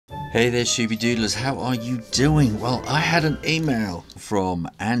Hey there, Shooby Doodlers, how are you doing? Well, I had an email from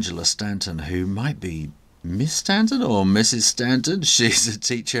Angela Stanton, who might be Miss Stanton or Mrs. Stanton. She's a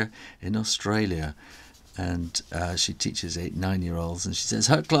teacher in Australia, and she teaches 8-9-year-olds, and she says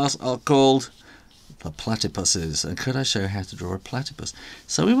her class are called the platypuses, and could I show how to draw a platypus?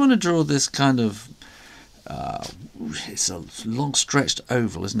 So we want to draw this kind of it's a long stretched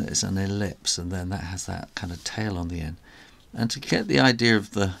oval, isn't it? It's an ellipse, and then that has that kind of tail on the end. And to get the idea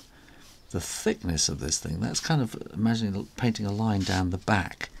of the thickness of this thing, that's kind of imagining painting a line down the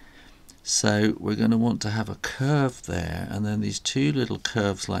back. So we're going to want to have a curve there, and then these two little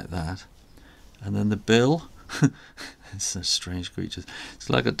curves like that, and then the bill. It's such strange creatures. It's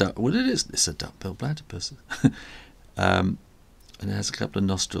like a duck. Well, it's a Duck Billed Platypus. And it has a couple of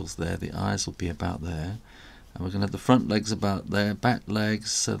nostrils there. The eyes will be about there, and we're going to have the front legs about there, back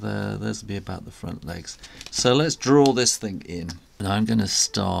legs. So those will be about the front legs. So let's draw this thing in. And I'm going to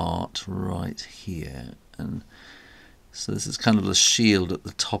start right here, and so this is kind of the shield at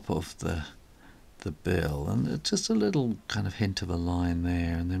the top of the bill, and just a little kind of hint of a line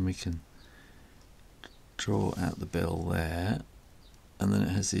there, and then we can draw out the bill there, and then it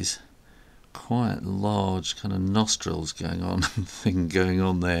has these quite large kind of nostrils going on thing going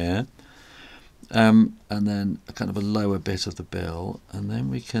on there, and then a kind of a lower bit of the bill, and then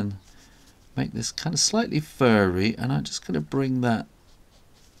we can make this kind of slightly furry, and I'm just going to bring that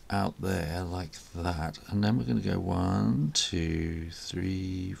out there like that, and then we're going to go 1, 2,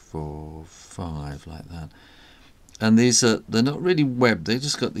 3, 4, 5 like that. And they're not really webbed, they've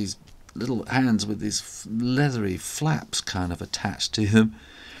just got these little hands with these leathery flaps kind of attached to them,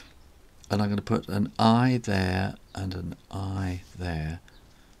 and I'm going to put an eye there and an eye there,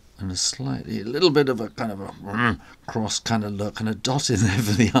 and a little bit of a kind of a cross kind of look, and a dot in there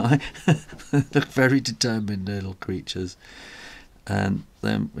for the eye. Look very determined little creatures. And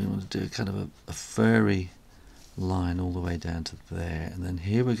then we want to do kind of a furry line all the way down to there, and then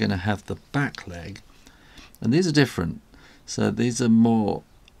here we're going to have the back leg, and these are different. So these are kind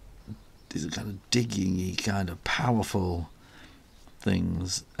of digging-y, kind of powerful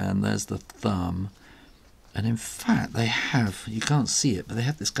things, and there's the thumb. And in fact, they have, you can't see it, but they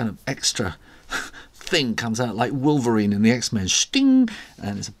have this kind of extra thing comes out like Wolverine in the X-Men, sting,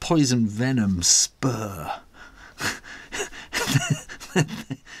 and it's a poison venom spur.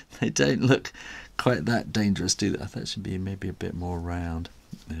 They don't look quite that dangerous, do they? I thought it should be maybe a bit more round.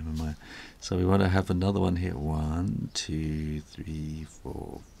 Never mind. So we want to have another one here. 1, 2, 3,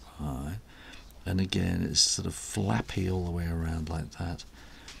 4, 5. And again, it's sort of flappy all the way around like that.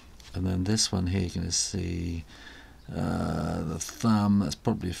 And then this one here, you're going to see the thumb. That's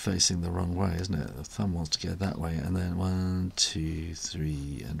probably facing the wrong way, isn't it? The thumb wants to go that way. And then 1, 2,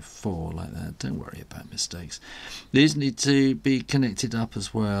 3, and 4 like that. Don't worry about mistakes. These need to be connected up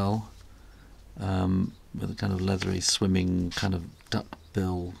as well, with a kind of leathery swimming kind of duck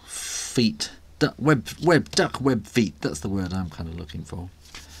bill feet, duck web feet. That's the word I'm kind of looking for.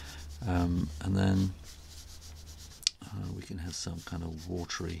 And then we can have some kind of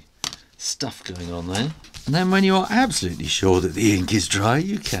watery stuff going on there. And then when you are absolutely sure that the ink is dry,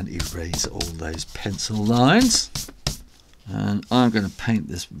 you can erase all those pencil lines. And I'm going to paint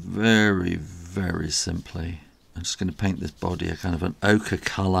this very, very simply. I'm just going to paint this body a kind of an ochre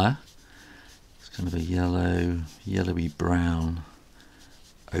colour. It's kind of a yellowy brown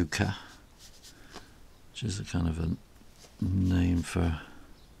ochre, which is a kind of a name for,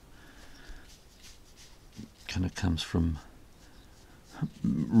 kind of comes from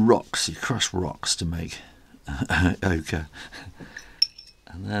rocks. You crush rocks to make ochre,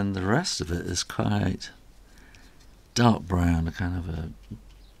 and then the rest of it is quite dark brown, a kind of a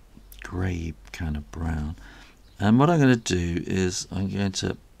grey kind of brown. And what I'm going to do is I'm going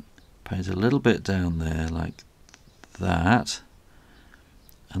to paint a little bit down there like that,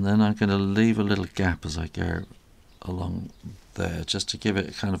 and then I'm going to leave a little gap as I go along there, just to give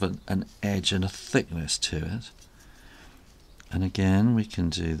it kind of an edge and a thickness to it. And again, we can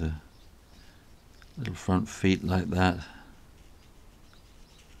do the little front feet like that,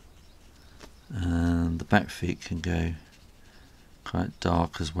 and the back feet can go quite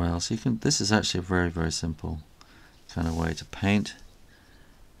dark as well. So you can, this is actually a very, very simple kind of way to paint.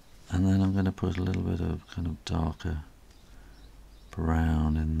 And then I'm going to put a little bit of kind of darker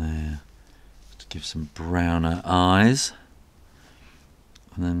brown in there to give some browner eyes,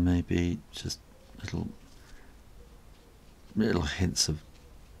 and then maybe just little hints of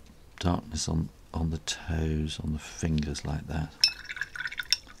darkness on the toes, on the fingers like that.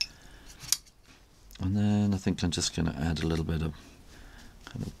 And then I think I'm just going to add a little bit of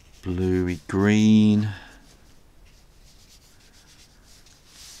kind of bluey green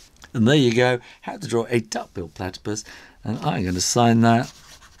And there you go, how to draw a duck-billed platypus. And I'm going to sign that.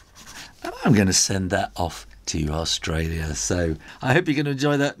 And I'm going to send that off to Australia. So I hope you're going to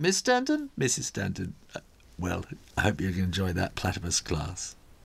enjoy that, Miss Stanton, Mrs. Stanton. Well, I hope you're going to enjoy that platypus class.